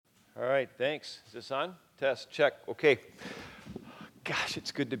All right, thanks. Is this on? Test, check. Okay. Gosh,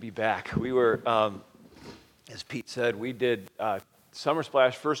 it's good to be back. We were, as Pete said, we did Summer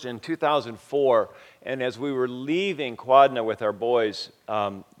Splash first in 2004, and as we were leaving Quadna with our boys,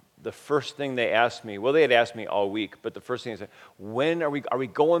 the first thing they asked me, well, they had asked me all week, but the first thing they said, when are we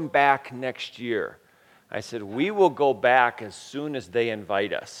going back next year? I said, we will go back as soon as they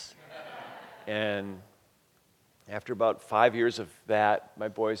invite us. And after about 5 years of that, my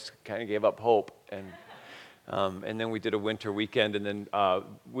boys kind of gave up hope, and then we did a winter weekend, and then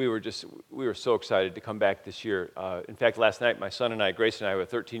we were so excited to come back this year. In fact, last night, my son and I, Grace and I, have a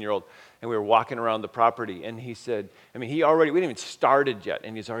 13-year-old, and we were walking around the property, and he said, we didn't even started yet,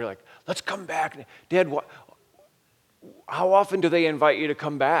 and he's already like, let's come back. Dad, how often do they invite you to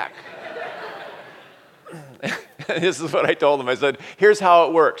come back? This is what I told him. I said, here's how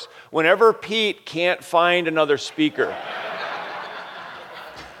it works. Whenever Pete can't find another speaker.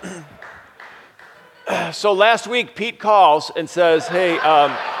 So last week, Pete calls and says, hey,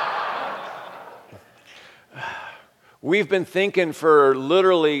 we've been thinking for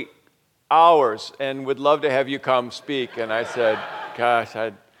literally hours and would love to have you come speak. And I said, gosh,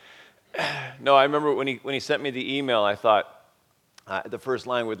 no, I remember when he sent me the email, I thought, the first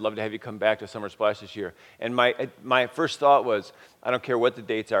line, would love to have you come back to Summer Splash this year. And my first thought was, I don't care what the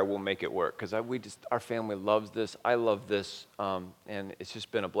dates are, we'll make it work. Because our family loves this. I love this. And it's just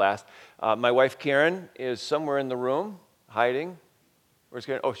been a blast. My wife, Karen, is somewhere in the room, hiding. Where's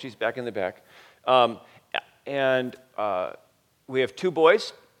Karen? Oh, she's back in the back. And we have two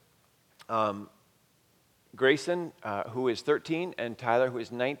boys. Grayson, who is 13, and Tyler, who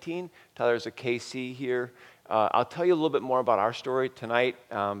is 19. Tyler's a KC here. I'll tell you a little bit more about our story tonight,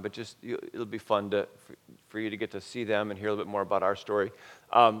 but it'll be fun for you to get to see them and hear a little bit more about our story.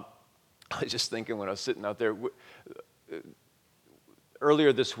 I was just thinking when I was sitting out there,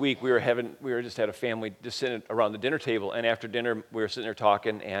 earlier this week we were just had a family just sitting around the dinner table, and after dinner we were sitting there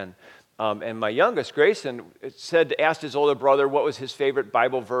talking, and my youngest, Grayson, asked his older brother what was his favorite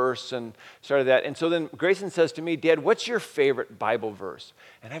Bible verse and started that. And so then Grayson says to me, Dad, what's your favorite Bible verse?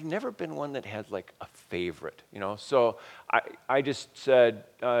 And I've never been one that had like a favorite, So I just said,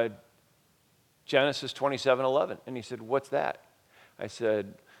 Genesis 27:11. And he said, what's that? I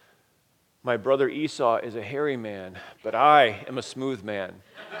said, my brother Esau is a hairy man, but I am a smooth man.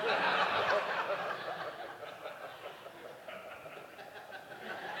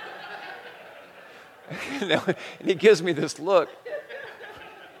 And he gives me this look.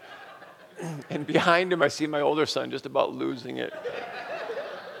 And behind him, I see my older son just about losing it.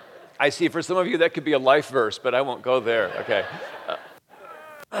 I see, for some of you, that could be a life verse, but I won't go there. Okay.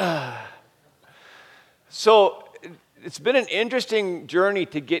 So it's been an interesting journey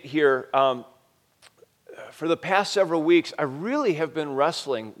to get here. For the past several weeks, I really have been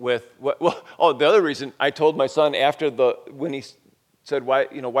wrestling with the other reason I told my son when he said, why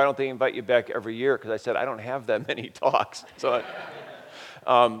don't they invite you back every year? Because I said, I don't have that many talks. So,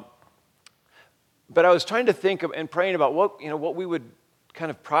 but I was trying to think of and praying about what we would kind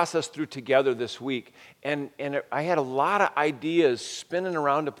of process through together this week. And I had a lot of ideas spinning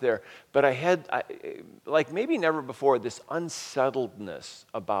around up there, but I had, like maybe never before, this unsettledness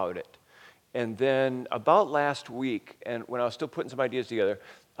about it. And then about last week, and when I was still putting some ideas together,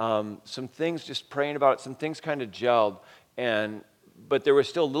 some things, just praying about it, some things kind of gelled, but there was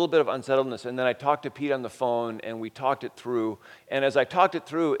still a little bit of unsettledness. And then I talked to Pete on the phone, and we talked it through. And as I talked it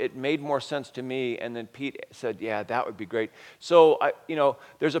through, it made more sense to me. And then Pete said, yeah, that would be great. So,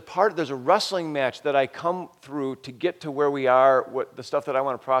 there's a wrestling match that I come through to get to where we are, the stuff that I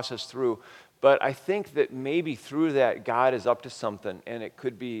want to process through. But I think that maybe through that, God is up to something. And it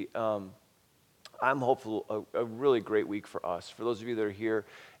could be, I'm hopeful, a really great week for us. For those of you that are here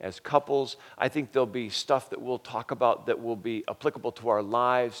as couples, I think there'll be stuff that we'll talk about that will be applicable to our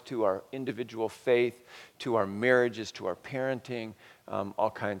lives, to our individual faith, to our marriages, to our parenting, all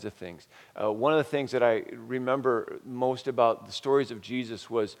kinds of things. One of the things that I remember most about the stories of Jesus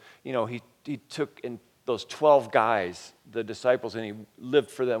was, he took in those 12 guys, the disciples, and he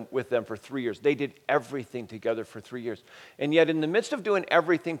lived with them for 3 years. They did everything together for 3 years. And yet in the midst of doing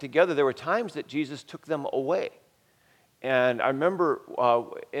everything together, there were times that Jesus took them away. And I remember,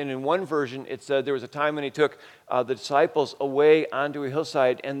 and in one version, it said there was a time when he took the disciples away onto a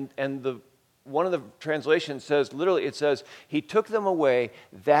hillside, and one of the translations says, literally, it says, he took them away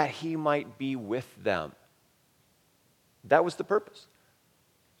that he might be with them. That was the purpose.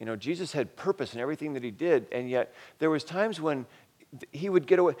 Jesus had purpose in everything that he did, and yet there was times when he would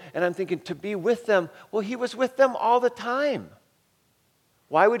get away. And I'm thinking, to be with them, well, he was with them all the time.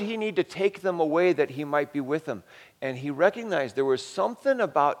 Why would he need to take them away that he might be with them? And he recognized there was something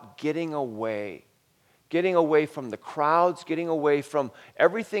about getting away from the crowds, getting away from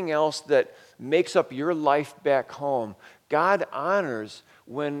everything else that makes up your life back home. God honors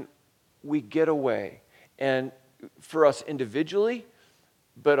when we get away. And for us individually,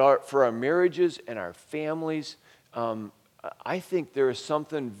 but for our marriages and our families, I think there is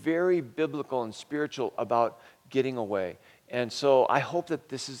something very biblical and spiritual about getting away. And so I hope that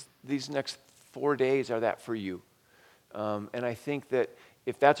these next 4 days are that for you. And I think that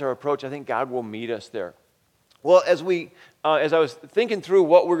if that's our approach, I think God will meet us there. Well, as I was thinking through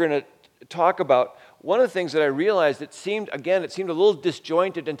what we're going to talk about, one of the things that I realized, it seemed a little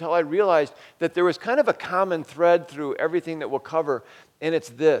disjointed until I realized that there was kind of a common thread through everything that we'll cover, and it's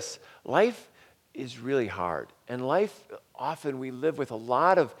this. Life is really hard, and often we live with a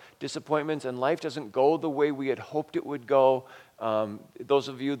lot of disappointments, and life doesn't go the way we had hoped it would go. Those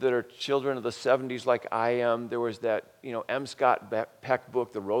of you that are children of the 70s like I am, there was that, M. Scott Peck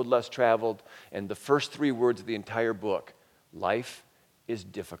book, The Road Less Traveled, and the first 3 words of the entire book, life is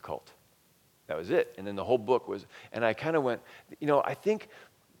difficult. That was it. And then the whole book was, and I kind of went, I think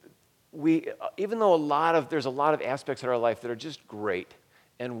even though there's a lot of aspects of our life that are just great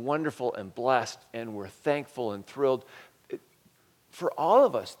and wonderful and blessed, and we're thankful and thrilled, for all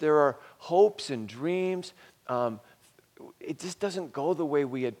of us, there are hopes and dreams. It just doesn't go the way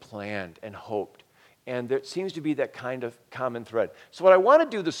we had planned and hoped. And there seems to be that kind of common thread. So what I want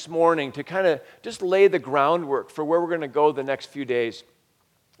to do this morning to kind of just lay the groundwork for where we're going to go the next few days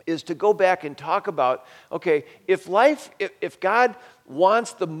is to go back and talk about, okay, if God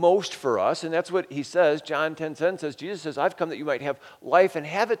wants the most for us, and that's what he says, John 10:10 says, Jesus says, I've come that you might have life and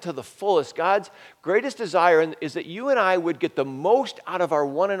have it to the fullest. God's greatest desire is that you and I would get the most out of our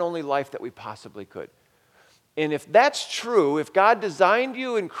one and only life that we possibly could. And if that's true, if God designed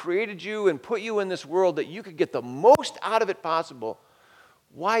you and created you and put you in this world that you could get the most out of it possible,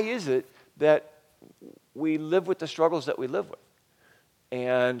 why is it that we live with the struggles that we live with?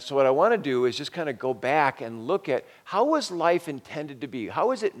 And so what I want to do is just kind of go back and look at how was life intended to be? How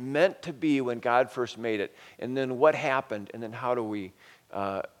was it meant to be when God first made it? And then what happened? And then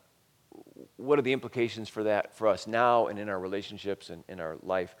what are the implications for that for us now and in our relationships and in our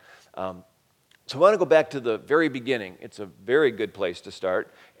life? So I want to go back to the very beginning. It's a very good place to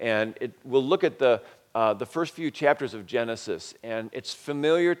start. And we'll look at the first few chapters of Genesis. And it's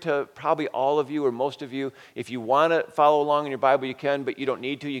familiar to probably all of you or most of you. If you want to follow along in your Bible, you can, but you don't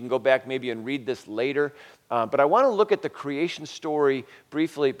need to. You can go back maybe and read this later. But I want to look at the creation story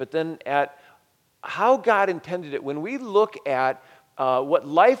briefly, but then at how God intended it. When we look at what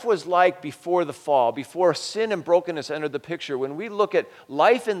life was like before the fall, before sin and brokenness entered the picture, when we look at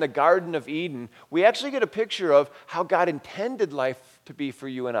life in the Garden of Eden, we actually get a picture of how God intended life to be for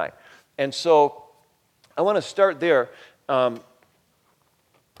you and I. And so I want to start there, and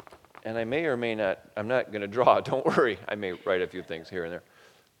I may or may not, I'm not going to draw, don't worry, I may write a few things here and there.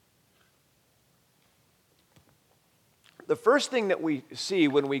 The first thing that we see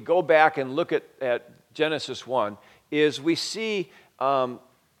when we go back and look at Genesis 1 is we see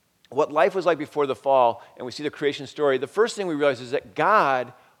what life was like before the fall, and we see the creation story. The first thing we realize is that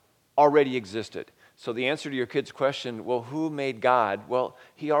God already existed. So the answer to your kid's question, well, who made God? Well,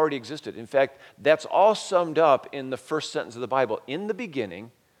 he already existed. In fact, that's all summed up in the first sentence of the Bible. In the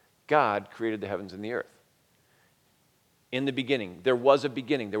beginning, God created the heavens and the earth. In the beginning. There was a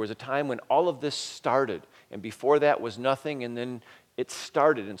beginning. There was a time when all of this started. And before that was nothing, and then it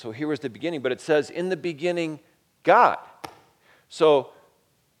started. And so here was the beginning. But it says, in the beginning, God. So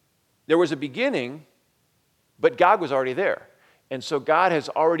there was a beginning, but God was already there. And so God has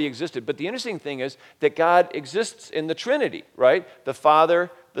already existed. But the interesting thing is that God exists in the Trinity, right? The Father,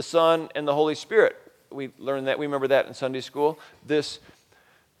 the Son, and the Holy Spirit. We learned that, we remember that in Sunday school. This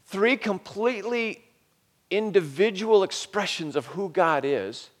 3 completely individual expressions of who God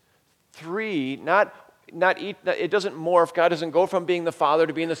is. 3, not each, it doesn't morph. God doesn't go from being the Father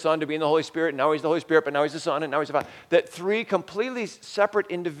to being the Son to being the Holy Spirit, and now he's the Holy Spirit, but now he's the Son, and now he's the Father. That 3 completely separate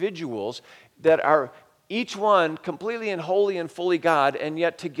individuals that are each one completely and wholly and fully God, and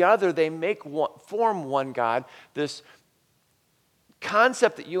yet together they form one God. This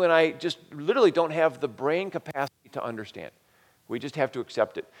concept that you and I just literally don't have the brain capacity to understand. We just have to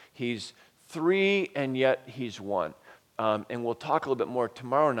accept it. He's 3 and yet he's 1. And we'll talk a little bit more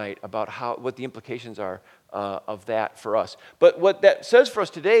tomorrow night about what the implications are of that for us. But what that says for us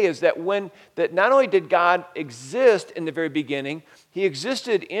today is that that not only did God exist in the very beginning, he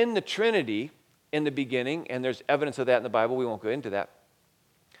existed in the Trinity in the beginning, and there's evidence of that in the Bible. We won't go into that.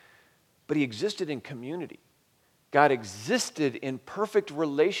 But he existed in community. God existed in perfect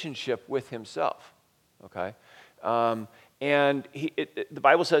relationship with himself, okay? And the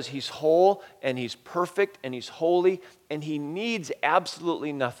Bible says he's whole, and he's perfect, and he's holy, and he needs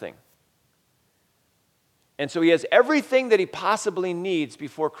absolutely nothing. And so he has everything that he possibly needs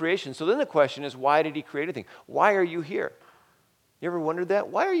before creation. So then the question is, why did he create anything? Why are you here? You ever wondered that?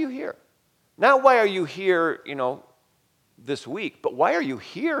 Why are you here? Not why are you here, this week, but why are you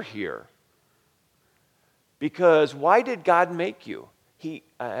here? Because why did God make you? I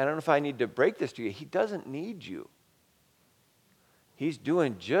don't know if I need to break this to you. He doesn't need you. He's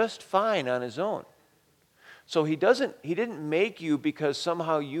doing just fine on his own. So he didn't make you because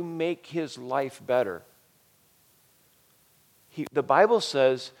somehow you make his life better. The Bible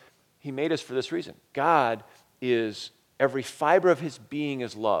says he made us for this reason. God is, every fiber of his being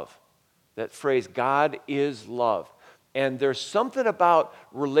is love. That phrase, God is love. And there's something about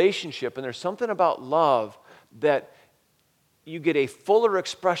relationship and there's something about love that you get a fuller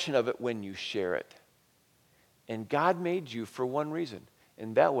expression of it when you share it. And God made you for one reason,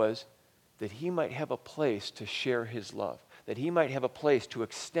 and that was that he might have a place to share his love, that he might have a place to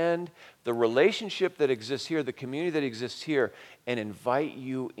extend the relationship that exists here, the community that exists here, and invite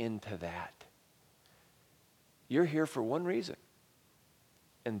you into that. You're here for one reason,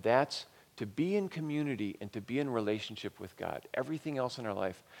 and that's to be in community and to be in relationship with God. Everything else in our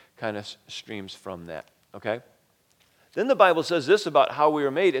life kind of streams from that, okay? Then the Bible says this about how we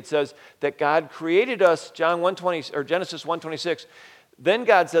were made. It says that God created us, Genesis 1:26. Then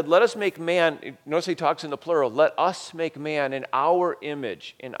God said, let us make man, notice he talks in the plural, let us make man in our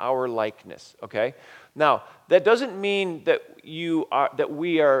image, in our likeness, okay? Now, that doesn't mean that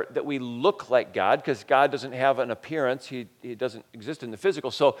we look like God, because God doesn't have an appearance. He doesn't exist in the physical.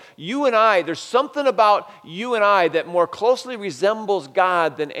 So you and I, there's something about you and I that more closely resembles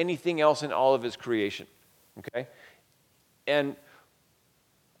God than anything else in all of his creation, okay? And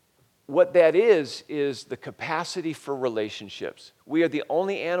what that is the capacity for relationships. We are the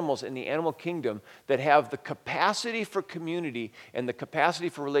only animals in the animal kingdom that have the capacity for community and the capacity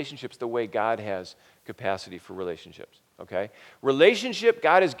for relationships the way God has capacity for relationships, okay? Relationship,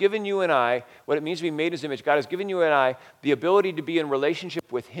 God has given you and I, what it means to be made in his image, God has given you and I the ability to be in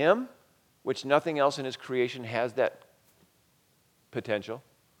relationship with him, which nothing else in his creation has that potential,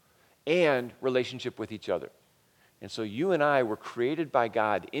 and relationship with each other. And so you and I were created by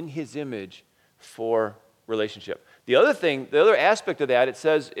God in his image for relationship. The other aspect of that, it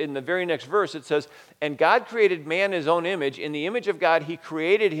says in the very next verse, it says, and God created man in his own image. In the image of God, he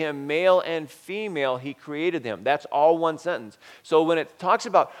created him, male and female, he created them. That's all one sentence. So when it talks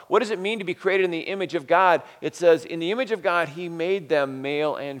about what does it mean to be created in the image of God, it says, in the image of God, he made them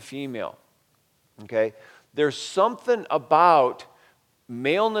male and female. Okay? There's something about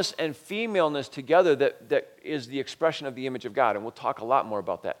maleness and femaleness together that is the expression of the image of God. And we'll talk a lot more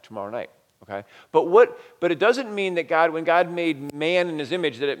about that tomorrow night. Okay? But it doesn't mean that when God made man in his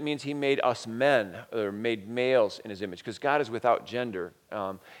image, that it means he made us men or made males in his image, because God is without gender.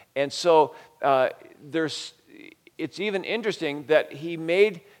 And so it's even interesting that he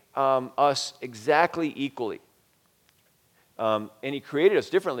made us exactly equally. And he created us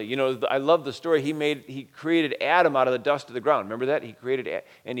differently. I love the story. He created Adam out of the dust of the ground. Remember that? He created,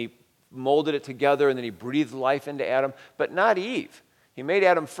 and he molded it together, and then he breathed life into Adam, but not Eve. He made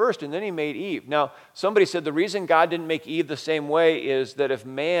Adam first, and then he made Eve. Now, somebody said the reason God didn't make Eve the same way is that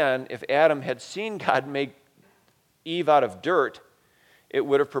if Adam had seen God make Eve out of dirt, it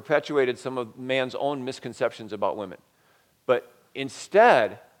would have perpetuated some of man's own misconceptions about women. But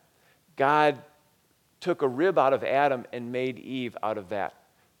instead, God took a rib out of Adam and made Eve out of that.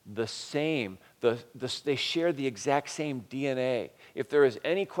 The same. They share the exact same DNA. If there is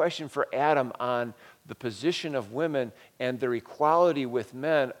any question for Adam on the position of women and their equality with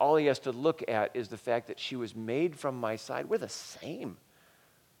men, all he has to look at is the fact that she was made from my side. We're the same.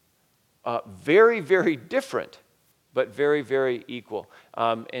 Very, very different, but very, very equal.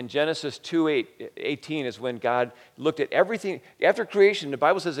 In Genesis 2:18 is when God looked at everything. After creation, the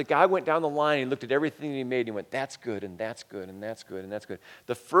Bible says that God went down the line and looked at everything that he made and he went, that's good, and that's good, and that's good, and that's good.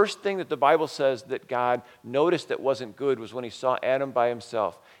 The first thing that the Bible says that God noticed that wasn't good was when he saw Adam by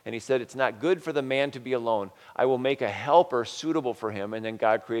himself. And he said, it's not good for the man to be alone. I will make a helper suitable for him. And then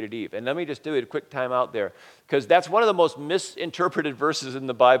God created Eve. And let me just do a quick time out there, because that's one of the most misinterpreted verses in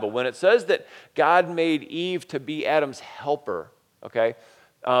the Bible. When it says that God made Eve to be Adam's helper, okay,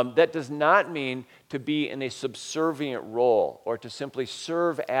 that does not mean to be in a subservient role or to simply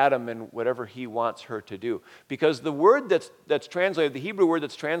serve Adam in whatever he wants her to do. Because the word that's translated, the Hebrew word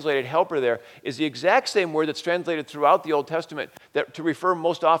that's translated helper there, is the exact same word that's translated throughout the Old Testament to refer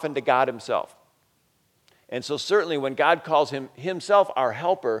most often to God himself. And so certainly when God calls himself our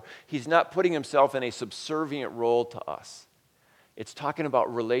helper, he's not putting himself in a subservient role to us. It's talking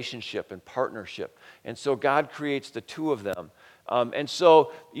about relationship and partnership. And so God creates the two of them. And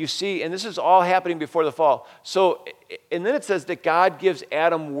so you see, and this is all happening before the fall. So, and then it says that God gives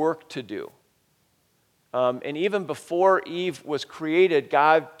Adam work to do. And even before Eve was created,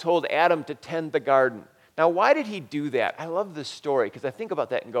 God told Adam to tend the garden. Now, why did he do that? I love this story because I think about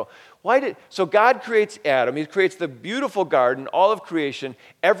that and go, so God creates Adam. He creates the beautiful garden, all of creation.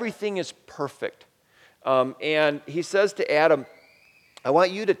 Everything is perfect. And he says to Adam, I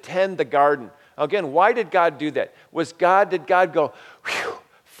want you to tend the garden. Again, why did God do that? Did God go, whew,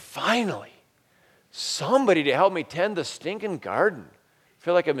 finally, somebody to help me tend the stinking garden? I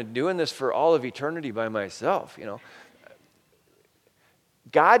feel like I've been doing this for all of eternity by myself,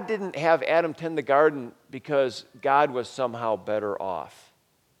 God didn't have Adam tend the garden because God was somehow better off.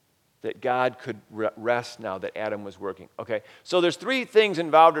 That God could rest now that Adam was working. Okay, so there's three things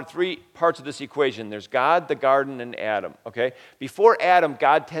involved, or three parts of this equation. There's God, the garden, and Adam. Okay, before Adam,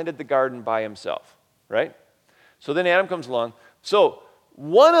 God tended the garden by himself, right? So then Adam comes along. So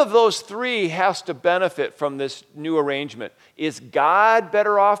one of those three has to benefit from this new arrangement. Is God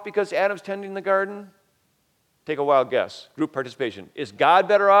better off because Adam's tending the garden? Take a wild guess. Group participation. Is God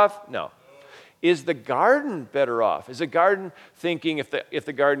better off? No. Is the garden better off? Is the garden thinking if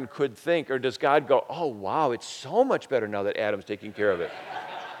the garden could think? Or does God go, oh, wow, it's so much better now that Adam's taking care of it?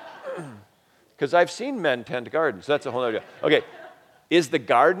 Because I've seen men tend gardens. That's a whole other deal. Okay. Is the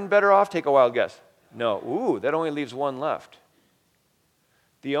garden better off? Take a wild guess. No. Ooh, that only leaves one left.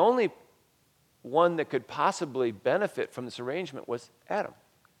 The only one that could possibly benefit from this arrangement was Adam.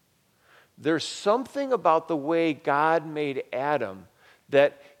 There's something about the way God made Adam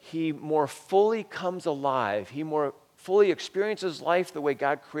that he more fully comes alive. He more fully experiences life the way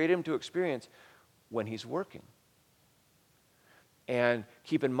God created him to experience when he's working. And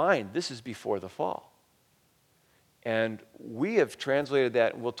keep in mind, this is before the fall. And we have translated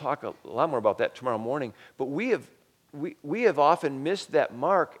that, and we'll talk a lot more about that tomorrow morning, but we have often missed that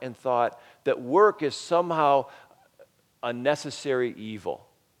mark and thought that work is somehow a necessary evil.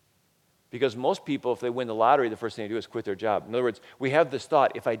 Because most people, if they win the lottery, the first thing they do is quit their job. In other words, we have this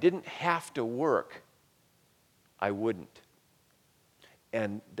thought, if I didn't have to work, I wouldn't.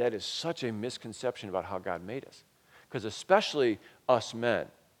 And that is such a misconception about how God made us. Because especially us men,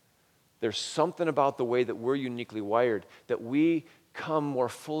 there's something about the way that we're uniquely wired that we come more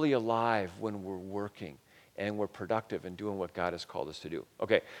fully alive when we're working and we're productive and doing what God has called us to do.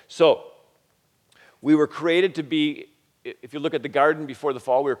 Okay, so we were created to be, if you look at the garden before the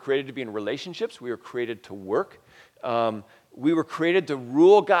fall, we were created to be in relationships. We were created to work. We were created to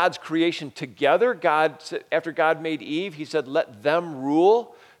rule God's creation together. After God made Eve, he said, let them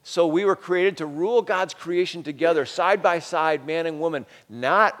rule. So we were created to rule God's creation together, side by side, man and woman,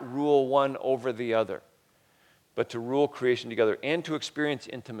 not rule one over the other, but to rule creation together and to experience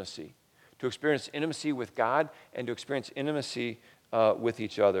intimacy with God and to experience intimacy with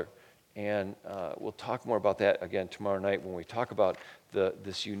each other. And we'll talk more about that again tomorrow night when we talk about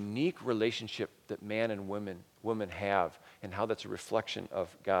this unique relationship that man and women have and how that's a reflection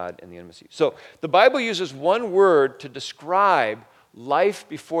of God and the intimacy. So the Bible uses one word to describe life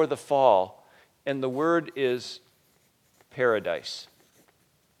before the fall, and the word is paradise.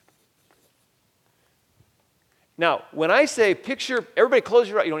 Now, when I say picture, everybody close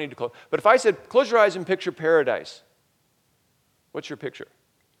your eyes. You don't need to close. But if I said close your eyes and picture paradise, what's your picture?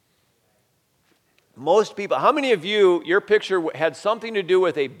 Most people, how many of you, your picture had something to do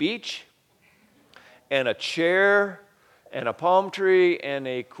with a beach and a chair and a palm tree and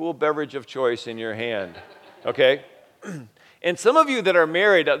a cool beverage of choice in your hand? Okay? And some of you that are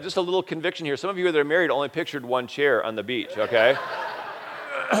married, just a little conviction here, some of you that are married only pictured one chair on the beach, okay?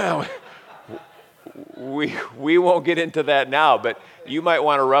 we won't get into that now, but you might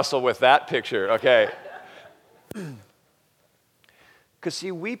want to wrestle with that picture, okay? Because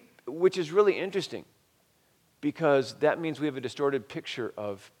see, which is really interesting, because that means we have a distorted picture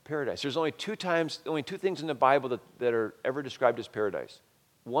of paradise. There's only two things in the Bible that are ever described as paradise.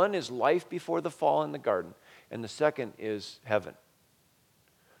 One is life before the fall in the garden, and the second is heaven.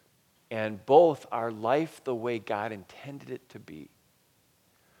 And both are life the way God intended it to be.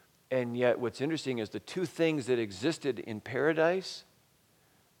 And yet what's interesting is the two things that existed in paradise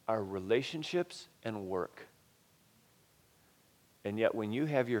are relationships and work. And yet when you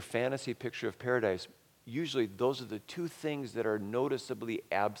have your fantasy picture of paradise, usually those are the two things that are noticeably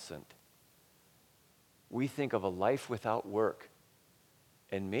absent. We think of a life without work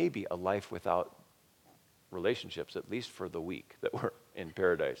and maybe a life without relationships, at least for the week that we're in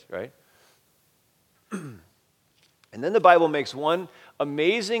paradise, right? And then the Bible makes one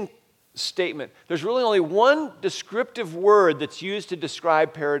amazing statement. There's really only one descriptive word that's used to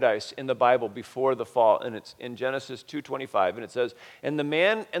describe paradise in the Bible before the fall, and it's in Genesis 2:25, and it says, "And the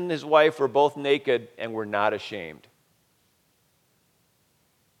man and his wife were both naked and were not ashamed."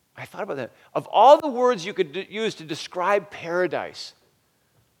 I thought about that. Of all the words you could use to describe paradise,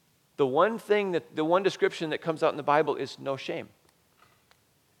 the one description that comes out in the Bible is no shame.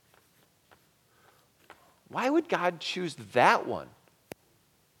 Why would God choose that one?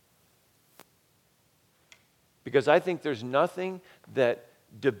 Because I think there's nothing that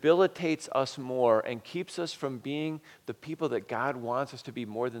debilitates us more and keeps us from being the people that God wants us to be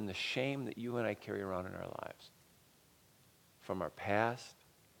more than the shame that you and I carry around in our lives. From our past,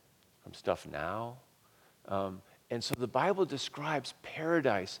 from stuff now. And so the Bible describes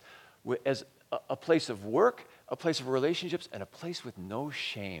paradise as a place of work, a place of relationships, and a place with no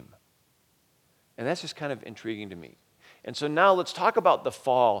shame. And that's just kind of intriguing to me. And so now let's talk about the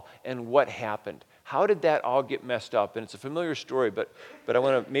fall and what happened. How did that all get messed up? And it's a familiar story, but I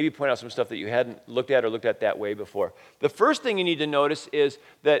want to maybe point out some stuff that you hadn't looked at or looked at that way before. The first thing you need to notice is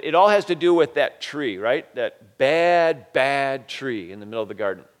that it all has to do with that tree, right? That bad tree in the middle of the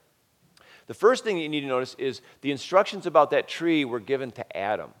garden. The first thing that you need to notice is the instructions about that tree were given to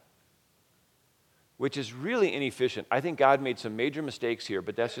Adam, which is really inefficient. I think God made some major mistakes here,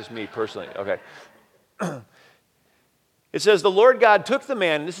 but that's just me personally. Okay. It says, the Lord God took the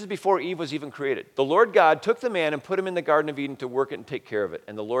man, and this is before Eve was even created. The Lord God took the man and put him in the Garden of Eden to work it and take care of it.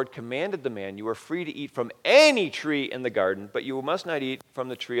 And the Lord commanded the man, you are free to eat from any tree in the garden, but you must not eat from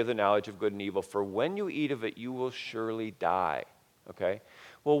the tree of the knowledge of good and evil, for when you eat of it, you will surely die. Okay?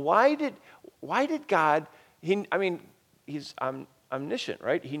 Well, why did God, he's omniscient,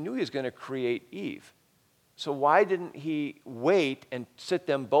 right? He knew he was going to create Eve. So why didn't he wait and sit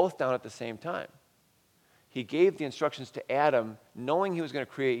them both down at the same time? He gave the instructions to Adam knowing he was going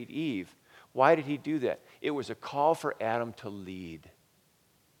to create Eve. Why did he do that? It was a call for Adam to lead.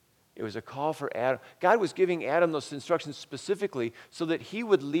 It was a call for Adam. God was giving Adam those instructions specifically so that he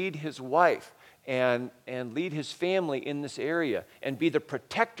would lead his wife and lead his family in this area and be the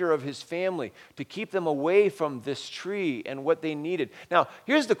protector of his family to keep them away from this tree and what they needed. Now,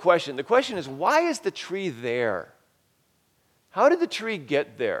 here's the question. The question is, why is the tree there? How did the tree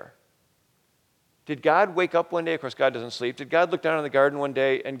get there? Did God wake up one day? Of course, God doesn't sleep. Did God look down in the garden one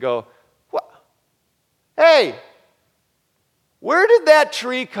day and go, "What? Hey, where did that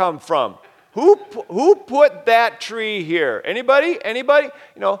tree come from? Who put that tree here? Anybody? Anybody?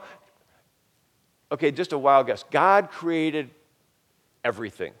 Okay, just a wild guess. God created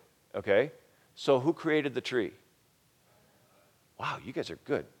everything, okay? So who created the tree? Wow, you guys are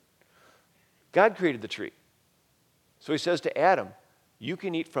good. God created the tree. So he says to Adam, you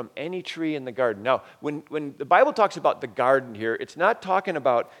can eat from any tree in the garden. Now, when the Bible talks about the garden here, it's not talking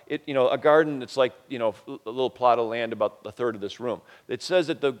about it, a garden that's like, a little plot of land about a third of this room. It says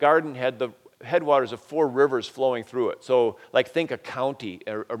that the garden had the headwaters of 4 rivers flowing through it. So, think a county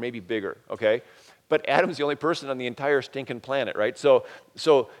or maybe bigger, okay? But Adam's the only person on the entire stinking planet, right? So,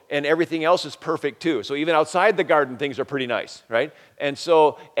 and everything else is perfect too. So even outside the garden, things are pretty nice, right? And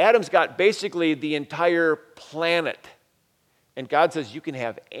so Adam's got basically the entire planet. And God says, you can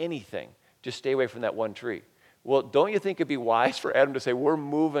have anything. Just stay away from that one tree. Well, don't you think it'd be wise for Adam to say, we're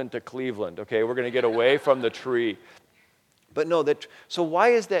moving to Cleveland, okay? We're going to get away from the tree. But no, so why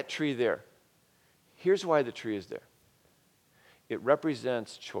is that tree there? Here's why the tree is there. It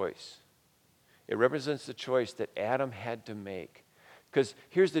represents choice. It represents the choice that Adam had to make. Because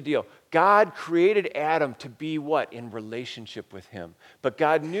here's the deal. God created Adam to be what? In relationship with him. But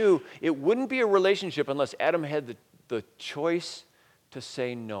God knew it wouldn't be a relationship unless Adam had the choice to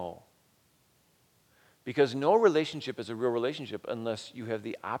say no. Because no relationship is a real relationship unless you have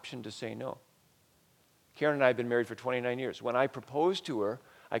the option to say no. Karen and I have been married for 29 years. When I proposed to her,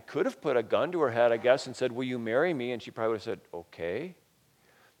 I could have put a gun to her head, I guess, and said, will you marry me? And she probably would have said, okay.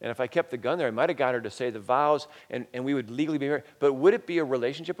 And if I kept the gun there, I might have got her to say the vows, and we would legally be married. But would it be a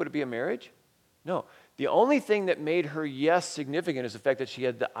relationship? Would it be a marriage? No. The only thing that made her yes significant is the fact that she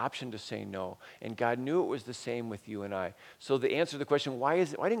had the option to say no. And God knew it was the same with you and I. So the answer to the question, why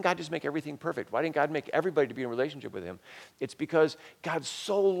didn't God just make everything perfect? Why didn't God make everybody to be in a relationship with him? It's because God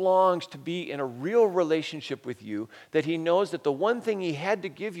so longs to be in a real relationship with you that he knows that the one thing he had to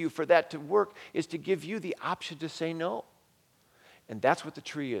give you for that to work is to give you the option to say no. And that's what the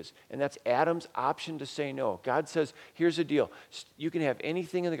tree is. And that's Adam's option to say no. God says, here's the deal. You can have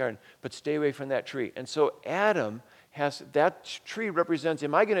anything in the garden, but stay away from that tree. And so Adam that tree represents,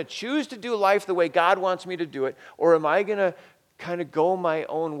 am I going to choose to do life the way God wants me to do it, or am I going to kind of go my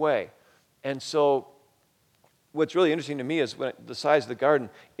own way? And so what's really interesting to me is when the size of the garden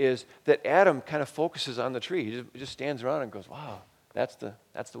is that Adam kind of focuses on the tree. He just stands around and goes, wow, that's the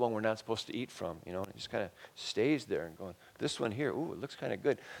one we're not supposed to eat from, and he just kind of stays there and going, this one here, ooh, it looks kind of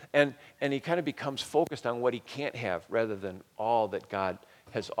good. And he kind of becomes focused on what he can't have rather than all that God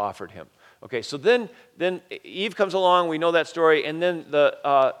has offered him. Okay, so then Eve comes along, we know that story, and then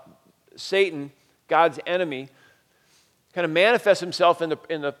Satan, God's enemy, kind of manifests himself in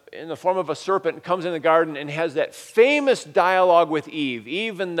the form of a serpent and comes in the garden and has that famous dialogue with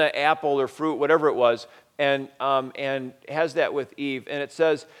Eve and the apple or fruit, whatever it was, and has that with Eve. And it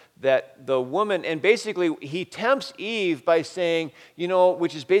says that the woman, and basically he tempts Eve by saying,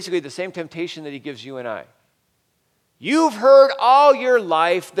 which is basically the same temptation that he gives you and I. You've heard all your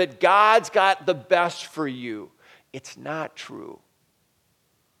life that God's got the best for you. It's not true.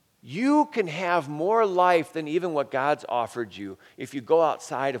 You can have more life than even what God's offered you if you go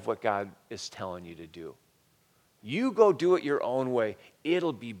outside of what God is telling you to do. You go do it your own way.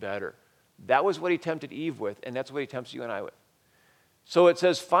 It'll be better. That was what he tempted Eve with, and that's what he tempts you and I with. So it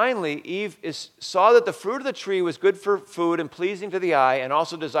says, finally, Eve saw that the fruit of the tree was good for food and pleasing to the eye and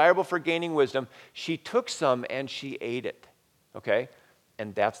also desirable for gaining wisdom. She took some and she ate it. Okay?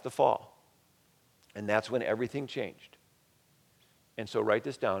 And that's the fall. And that's when everything changed. And so write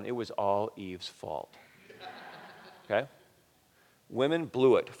this down. It was all Eve's fault. Okay? Women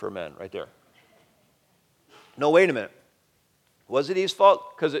blew it for men right there. No, wait a minute. Was it Eve's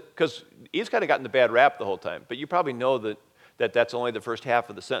fault? Because Eve's kind of gotten the bad rap the whole time. But you probably know that that's only the first half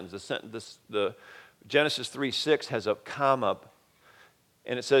of the sentence. The Genesis 3:6 has a comma.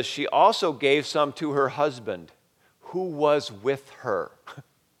 And it says, she also gave some to her husband who was with her.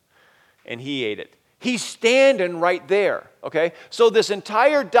 And he ate it. He's standing right there, okay? So this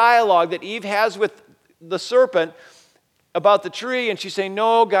entire dialogue that Eve has with the serpent about the tree, and she's saying,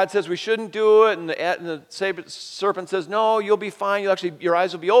 no, God says we shouldn't do it, and the serpent says, no, you'll be fine. Your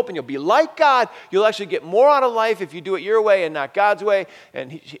eyes will be open. You'll be like God. You'll actually get more out of life if you do it your way and not God's way.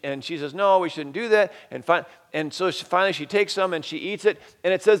 And she says, no, we shouldn't do that. And so finally she takes some and she eats it.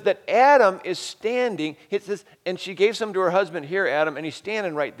 And it says that Adam is standing. It says, and she gave some to her husband, here, Adam, and he's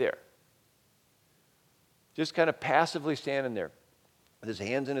standing right there. Just kind of passively standing there with his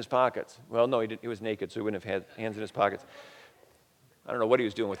hands in his pockets. Well, no, he was naked, so he wouldn't have had hands in his pockets. I don't know what he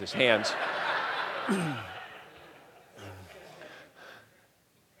was doing with his hands.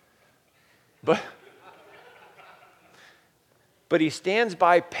 But he stands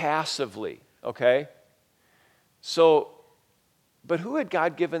by passively, okay? So, but who had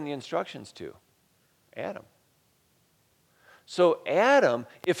God given the instructions to? Adam. So Adam,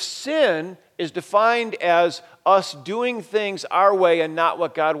 if sin is defined as us doing things our way and not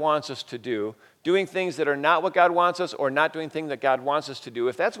what God wants us to do, doing things that are not what God wants us or not doing things that God wants us to do,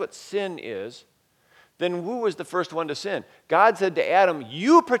 if that's what sin is, then who was the first one to sin? God said to Adam,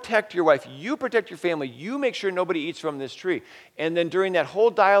 you protect your wife, you protect your family, you make sure nobody eats from this tree. And then during that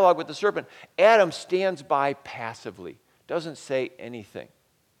whole dialogue with the serpent, Adam stands by passively, doesn't say anything,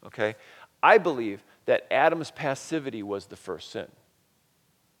 okay? I believe that Adam's passivity was the first sin.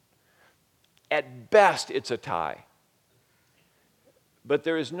 At best, it's a tie. But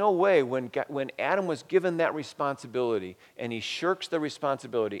there is no way when Adam was given that responsibility and he shirks the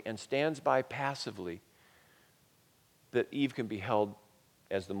responsibility and stands by passively, that Eve can be held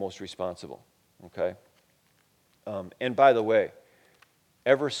as the most responsible, okay? And by the way,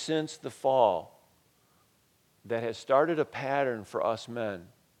 ever since the fall, that has started a pattern for us men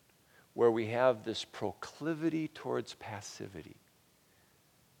where we have this proclivity towards passivity.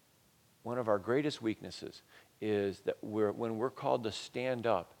 One of our greatest weaknesses is that when we're called to stand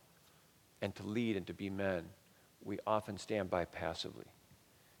up and to lead and to be men, we often stand by passively.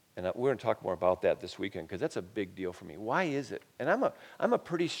 And we're going to talk more about that this weekend because that's a big deal for me. Why is it? And I'm a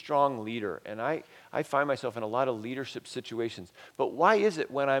pretty strong leader, and I find myself in a lot of leadership situations. But why is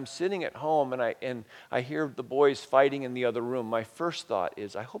it when I'm sitting at home and I hear the boys fighting in the other room, my first thought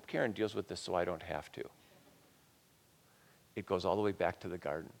is, I hope Karen deals with this so I don't have to. It goes all the way back to the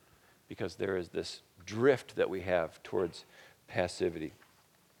garden because there is this drift that we have towards passivity.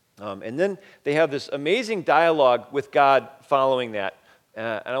 And then they have this amazing dialogue with God following that.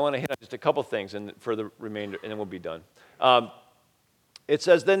 And I want to hit on just a couple things for the remainder, and then we'll be done. It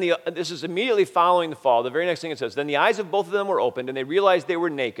says, this is immediately following the fall. The very next thing it says, then the eyes of both of them were opened, and they realized they were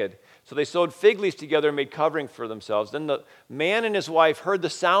naked. So they sewed fig leaves together and made covering for themselves. Then the man and his wife heard the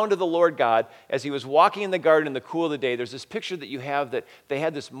sound of the Lord God as he was walking in the garden in the cool of the day. There's this picture that you have that they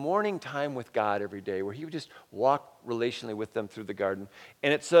had this morning time with God every day where he would just walk relationally with them through the garden.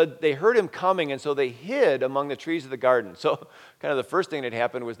 And it said they heard him coming, and so they hid among the trees of the garden. So kind of the first thing that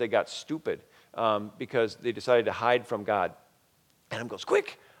happened was they got stupid. because they decided to hide from God. Adam goes,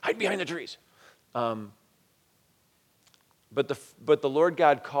 quick, hide behind the trees. But the Lord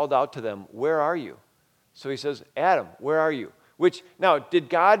God called out to them, where are you? So he says, Adam, where are you? Which, now, did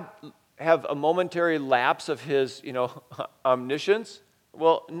God have a momentary lapse of his, omniscience?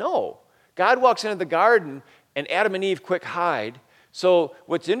 Well, no. God walks into the garden, and Adam and Eve quick hide. So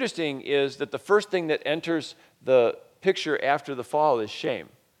what's interesting is that the first thing that enters the picture after the fall is shame.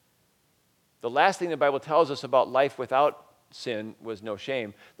 The last thing the Bible tells us about life without sin was no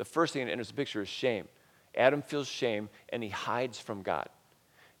shame. The first thing that enters the picture is shame. Adam feels shame, and he hides from God.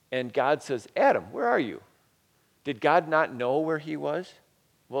 And God says, Adam, where are you? Did God not know where he was?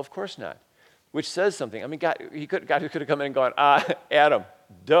 Well, of course not. Which says something. I mean, God could have come in and gone, Adam,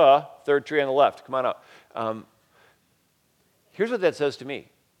 duh, third tree on the left, come on up. Here's what that says to me.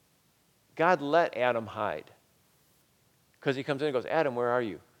 God let Adam hide. Because he comes in and goes, Adam, where are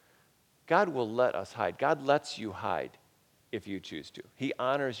you? God will let us hide. God lets you hide if you choose to. He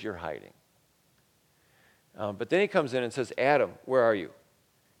honors your hiding. But then he comes in and says, Adam, where are you?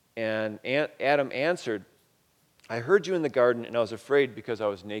 And Adam answered, I heard you in the garden, and I was afraid because I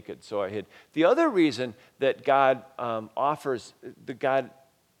was naked, so I hid. The other reason that God God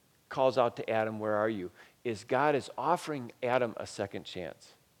calls out to Adam, where are you, is God is offering Adam a second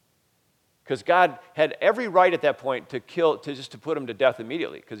chance. Because God had every right at that point to put him to death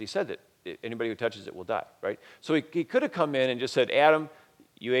immediately, because he said that anybody who touches it will die, right? So he could have come in and just said, Adam,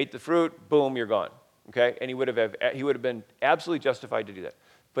 you ate the fruit, boom, you're gone, okay? And he would have been absolutely justified to do that.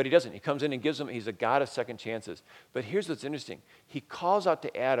 But he doesn't. He comes in and gives him, he's a God of second chances. But here's what's interesting. He calls out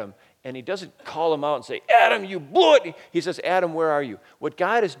to Adam, and he doesn't call him out and say, Adam, you blew it. He says, Adam, where are you? What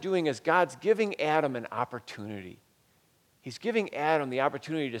God is doing is God's giving Adam an opportunity. He's giving Adam the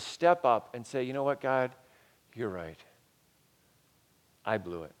opportunity to step up and say, you know what, God, you're right. I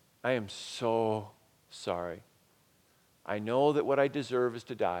blew it. I am so sorry. I know that what I deserve is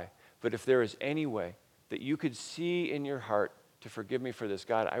to die, but if there is any way that you could see in your heart to forgive me for this,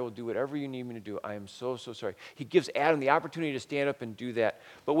 God, I will do whatever you need me to do. I am so, so sorry. He gives Adam the opportunity to stand up and do that.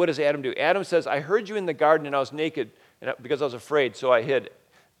 But what does Adam do? Adam says, I heard you in the garden and I was naked because I was afraid, so I hid.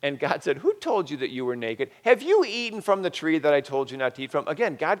 And God said, who told you that you were naked? Have you eaten from the tree that I told you not to eat from?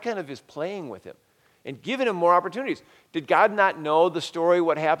 Again, God kind of is playing with him and giving him more opportunities. Did God not know the story?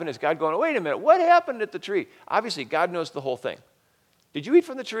 What happened? Is God going, wait a minute, what happened at the tree? Obviously, God knows the whole thing. Did you eat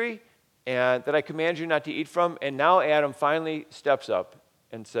from the tree and that I command you not to eat from? And now Adam finally steps up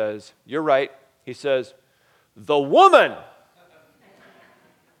and says, you're right. He says, the woman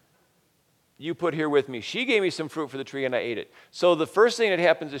you put here with me, she gave me some fruit for the tree and I ate it. So the first thing that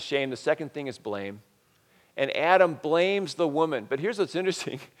happens is shame. The second thing is blame. And Adam blames the woman. But here's what's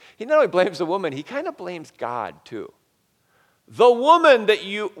interesting. He not only blames the woman, he kind of blames God too. The woman that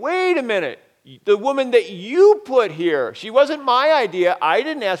wait a minute. The woman that you put here, she wasn't my idea. I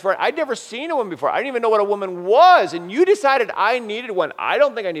didn't ask for it. I'd never seen a woman before. I didn't even know what a woman was. And you decided I needed one. I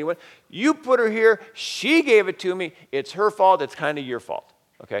don't think I need one. You put her here. She gave it to me. It's her fault. It's kind of your fault.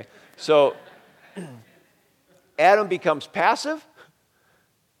 Okay? So Adam becomes passive,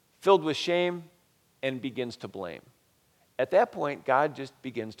 filled with shame, and begins to blame. At that point, God just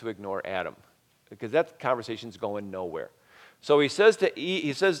begins to ignore Adam because that conversation's going nowhere. So he turns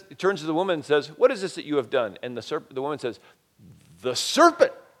to the woman and says, what is this that you have done? And the woman says, the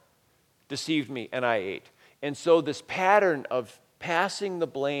serpent deceived me and I ate. And so this pattern of passing the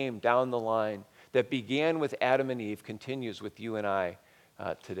blame down the line that began with Adam and Eve continues with you and I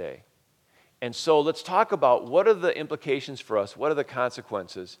today. And so let's talk about what are the implications for us, what are the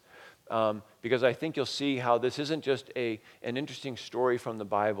consequences, because I think you'll see how this isn't just an interesting story from the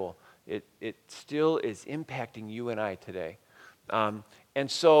Bible. It still is impacting you and I today.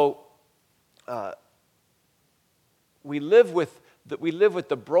 And so we live with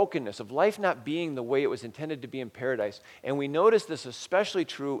the brokenness of life not being the way it was intended to be in paradise. And we notice this especially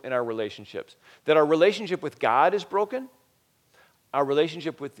true in our relationships, that our relationship with God is broken. Our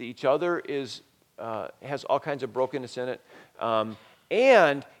relationship with each other has all kinds of brokenness in it.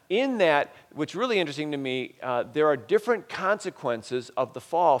 And in that, what's really interesting to me, there are different consequences of the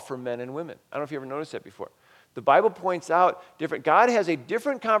fall for men and women. I don't know if you ever noticed that before. The Bible points out God has a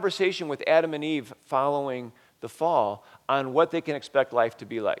different conversation with Adam and Eve following the fall on what they can expect life to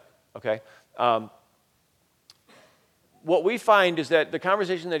be like, okay? What we find is that the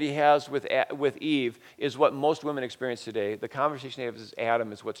conversation that he has with Eve is what most women experience today. The conversation he has with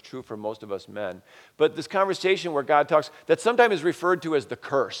Adam is what's true for most of us men. But this conversation where God talks, that sometimes is referred to as the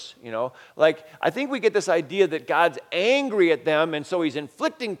curse, Like, I think we get this idea that God's angry at them, and so he's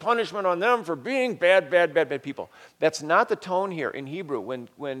inflicting punishment on them for being bad people. That's not the tone here in Hebrew.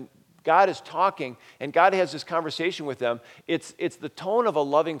 When God is talking and God has this conversation with them, it's the tone of a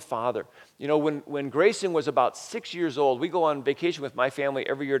loving father. You know, when Grayson was about 6 years old, we go on vacation with my family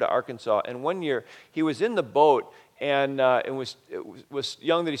every year to Arkansas, and one year he was in the boat and was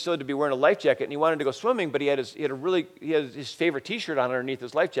young that he still had to be wearing a life jacket, and he wanted to go swimming, but he had his favorite T-shirt on underneath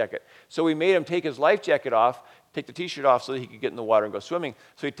his life jacket. So we made him take his life jacket off, take the T-shirt off so that he could get in the water and go swimming.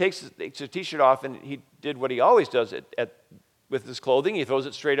 So he takes his T-shirt off, and he did what he always does with his clothing. He throws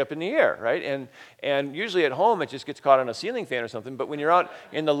it straight up in the air, right? And usually at home, it just gets caught on a ceiling fan or something. But when you're out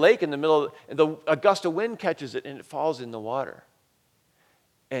in the lake in the middle, a gust of wind catches it, and it falls in the water.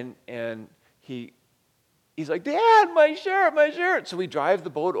 And he's like, Dad, my shirt. So we drive the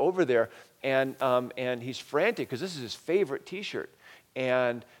boat over there, and he's frantic because this is his favorite T-shirt.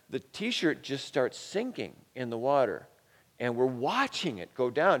 And the T-shirt just starts sinking in the water. And we're watching it go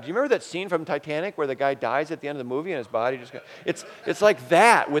down. Do you remember that scene from Titanic where the guy dies at the end of the movie and his body just goes? It's like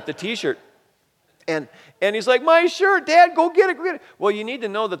that with the T-shirt. And he's like, my shirt, Dad, go get it. Well, you need to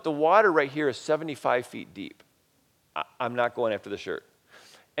know that the water right here is 75 feet deep. I'm not going after the shirt.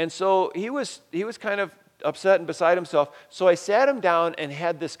 And so he was kind of upset and beside himself. So I sat him down and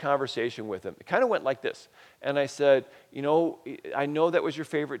had this conversation with him. It kind of went like this. And I said, you know, I know that was your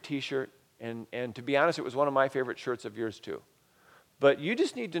favorite T-shirt. And to be honest, it was one of my favorite shirts of yours too. But you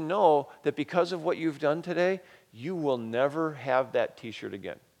just need to know that because of what you've done today, you will never have that T-shirt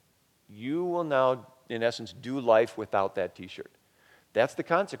again. You will now, in essence, do life without that T-shirt. That's the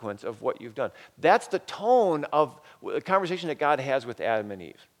consequence of what you've done. That's the tone of the conversation that God has with Adam and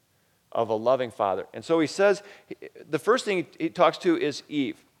Eve, of a loving father. And so he says, the first thing he talks to is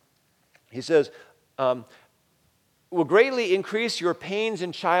Eve. He says, will greatly increase your pains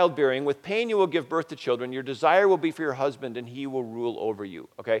in childbearing. With pain you will give birth to children. Your desire will be for your husband, and he will rule over you.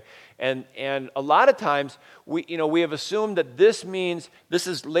 Okay, and a lot of times we have assumed that this means this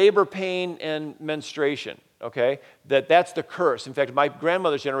is labor pain and menstruation. Okay, that's the curse. In fact, my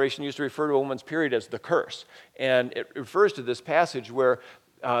grandmother's generation used to refer to a woman's period as the curse, and it refers to this passage where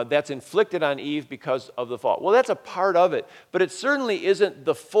that's inflicted on Eve because of the fall. Well, that's a part of it, but it certainly isn't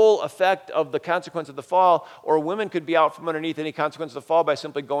the full effect of the consequence of the fall, or women could be out from underneath any consequence of the fall by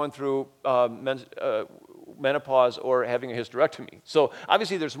simply going through menopause or having a hysterectomy. So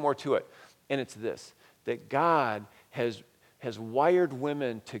obviously there's more to it, and it's this, that God has wired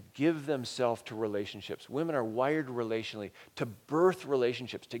women to give themselves to relationships. Women are wired relationally, to birth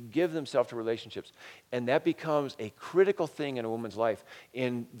relationships, to give themselves to relationships. And that becomes a critical thing in a woman's life,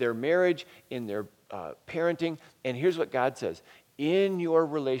 in their marriage, in their parenting. And here's what God says. In your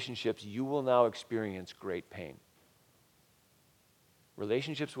relationships, you will now experience great pain.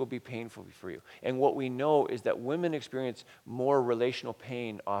 Relationships will be painful for you. And what we know is that women experience more relational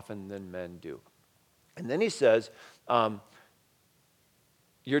pain often than men do. And then he says,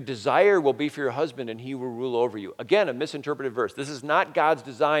 your desire will be for your husband, and he will rule over you. Again, a misinterpreted verse. This is not God's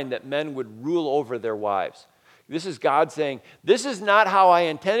design that men would rule over their wives. This is God saying, this is not how I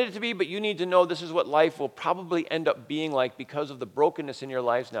intended it to be, but you need to know this is what life will probably end up being like because of the brokenness in your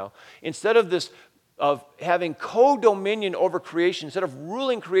lives now. Instead of having co-dominion over creation, instead of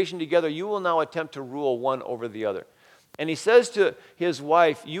ruling creation together, you will now attempt to rule one over the other. And he says to his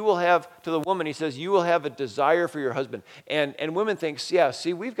wife, you will have, to the woman, he says, you will have a desire for your husband. And women think, yeah,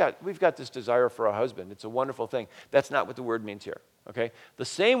 see, we've got this desire for a husband. It's a wonderful thing. That's not what the word means here, okay? The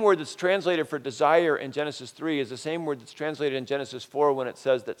same word that's translated for desire in Genesis 3 is the same word that's translated in Genesis 4 when it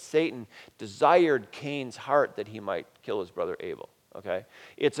says that Satan desired Cain's heart that he might kill his brother Abel, okay?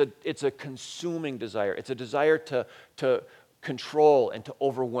 It's a consuming desire. It's a desire to control and to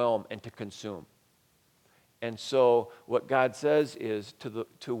overwhelm and to consume. And so what God says is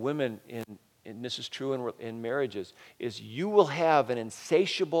to women, and this is true in marriages, is you will have an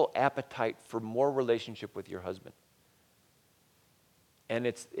insatiable appetite for more relationship with your husband. And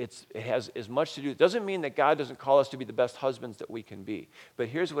it has as much to do, it doesn't mean that God doesn't call us to be the best husbands that we can be. But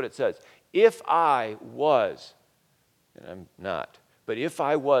here's what it says. If I was, and I'm not, but if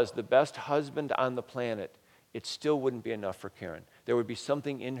I was the best husband on the planet, it still wouldn't be enough for Karen. There would be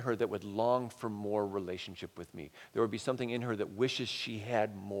something in her that would long for more relationship with me. There would be something in her that wishes she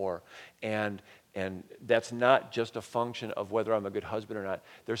had more. And that's not just a function of whether I'm a good husband or not.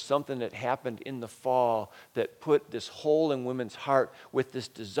 There's something that happened in the fall that put this hole in women's heart with this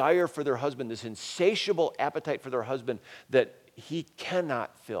desire for their husband, this insatiable appetite for their husband that he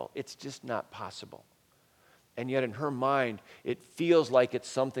cannot fill. It's just not possible. And yet in her mind, it feels like it's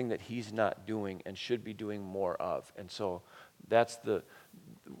something that he's not doing and should be doing more of. And so that's the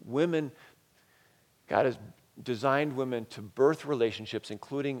women, God has designed women to birth relationships,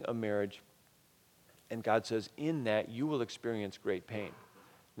 including a marriage. And God says, in that, you will experience great pain.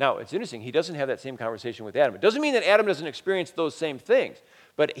 Now, it's interesting, he doesn't have that same conversation with Adam. It doesn't mean that Adam doesn't experience those same things,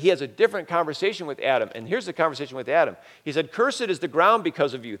 but he has a different conversation with Adam. And here's the conversation with Adam. He said, "Cursed is the ground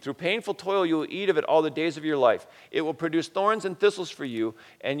because of you. Through painful toil you will eat of it all the days of your life. It will produce thorns and thistles for you,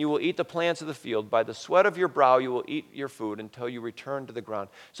 and you will eat the plants of the field. By the sweat of your brow you will eat your food until you return to the ground."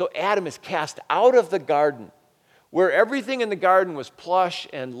 So Adam is cast out of the garden, where everything in the garden was plush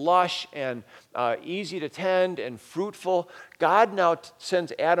and lush and easy to tend and fruitful. God now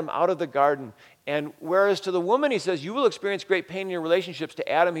sends Adam out of the garden. And whereas to the woman he says, "You will experience great pain in your relationships," to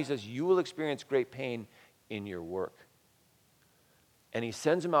Adam he says, "You will experience great pain in your work." And he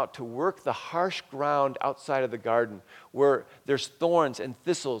sends him out to work the harsh ground outside of the garden where there's thorns and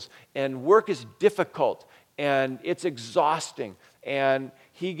thistles, and work is difficult and it's exhausting. And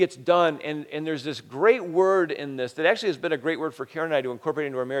he gets done, and there's this great word in this that actually has been a great word for Karen and I to incorporate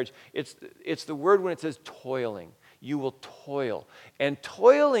into our marriage. It's the word when it says toiling. You will toil. And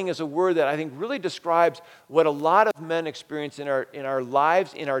toiling is a word that I think really describes what a lot of men experience in our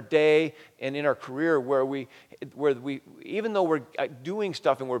lives, in our day, and in our career, where we, even though we're doing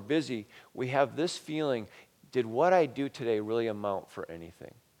stuff and we're busy, we have this feeling, did what I do today really amount for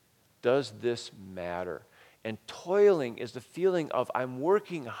anything? Does this matter? And toiling is the feeling of I'm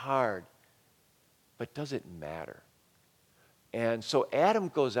working hard, but does it matter? And so Adam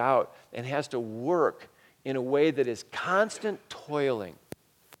goes out and has to work in a way that is constant toiling.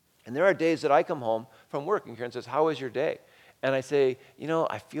 And there are days that I come home from work and Karen says, "How was your day?" And I say,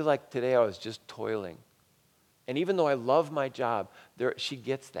 I feel like today I was just toiling. And even though I love my job, she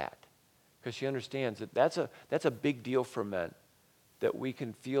gets that because she understands that that's a big deal for men. That we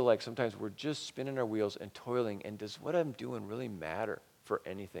can feel like sometimes we're just spinning our wheels and toiling, and does what I'm doing really matter for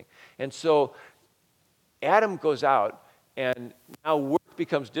anything? And so Adam goes out, and now work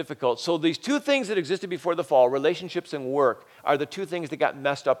becomes difficult. So these two things that existed before the fall, relationships and work, are the two things that got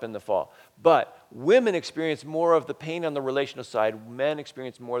messed up in the fall. But women experience more of the pain on the relational side. Men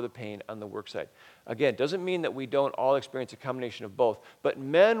experience more of the pain on the work side. Again, doesn't mean that we don't all experience a combination of both, but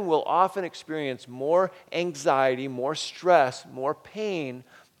men will often experience more anxiety, more stress, more pain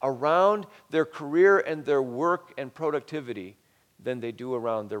around their career and their work and productivity than they do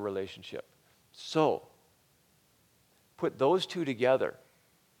around their relationship. So, put those two together,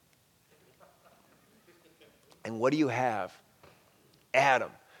 and what do you have?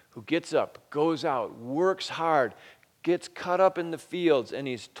 Adam, who gets up, goes out, works hard, gets cut up in the fields, and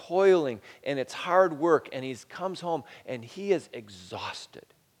he's toiling, and it's hard work, and he comes home, and he is exhausted.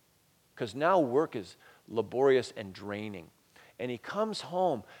 Because now work is laborious and draining. And he comes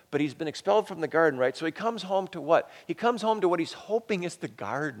home, but he's been expelled from the garden, right? So he comes home to what? He comes home to what he's hoping is the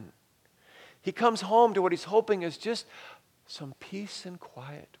garden. He comes home to what he's hoping is just some peace and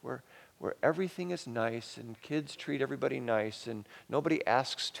quiet, where everything is nice and kids treat everybody nice and nobody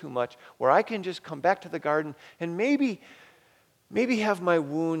asks too much, where I can just come back to the garden and maybe have my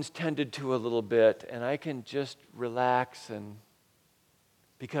wounds tended to a little bit, and I can just relax, and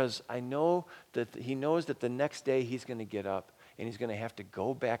because I know that he knows that the next day he's going to get up and he's going to have to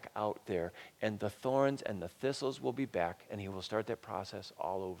go back out there, and the thorns and the thistles will be back, and he will start that process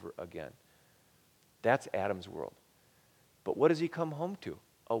all over again. That's Adam's world. But what does he come home to?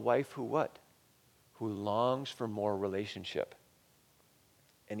 A wife who what? Who longs for more relationship.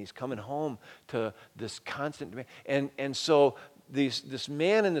 And he's coming home to this constant demand. And so this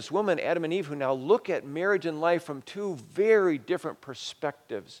man and this woman, Adam and Eve, who now look at marriage and life from two very different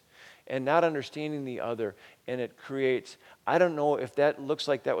perspectives and not understanding the other. And it creates, I don't know if that looks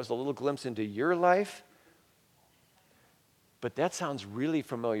like that was a little glimpse into your life, but that sounds really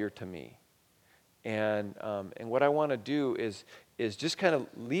familiar to me. And what I want to do is just kind of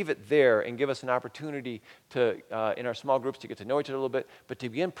leave it there and give us an opportunity to, in our small groups, to get to know each other a little bit, but to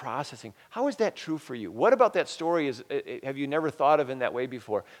begin processing. How is that true for you? What about that story have you never thought of in that way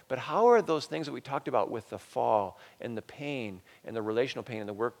before? But how are those things that we talked about with the fall and the pain and the relational pain and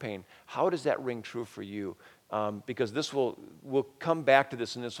the work pain, how does that ring true for you? Because we'll come back to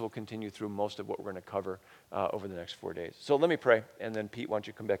this, and this will continue through most of what we're going to cover over the next 4 days. So let me pray, and then Pete, why don't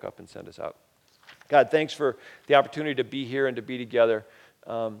you come back up and send us out? God, thanks for the opportunity to be here and to be together.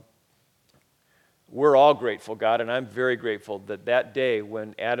 We're all grateful, God, and I'm very grateful that day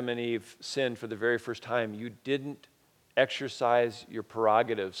when Adam and Eve sinned for the very first time, you didn't exercise your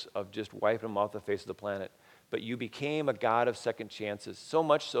prerogatives of just wiping them off the face of the planet, but you became a God of second chances, so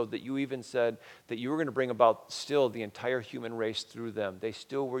much so that you even said that you were going to bring about still the entire human race through them. They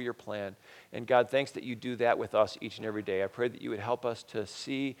still were your plan. And God, thanks that you do that with us each and every day. I pray that you would help us to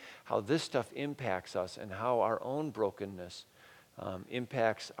see how this stuff impacts us and how our own brokenness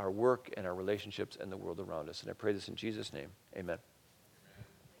impacts our work and our relationships and the world around us. And I pray this in Jesus' name. Amen.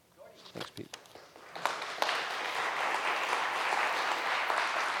 Thanks, Pete.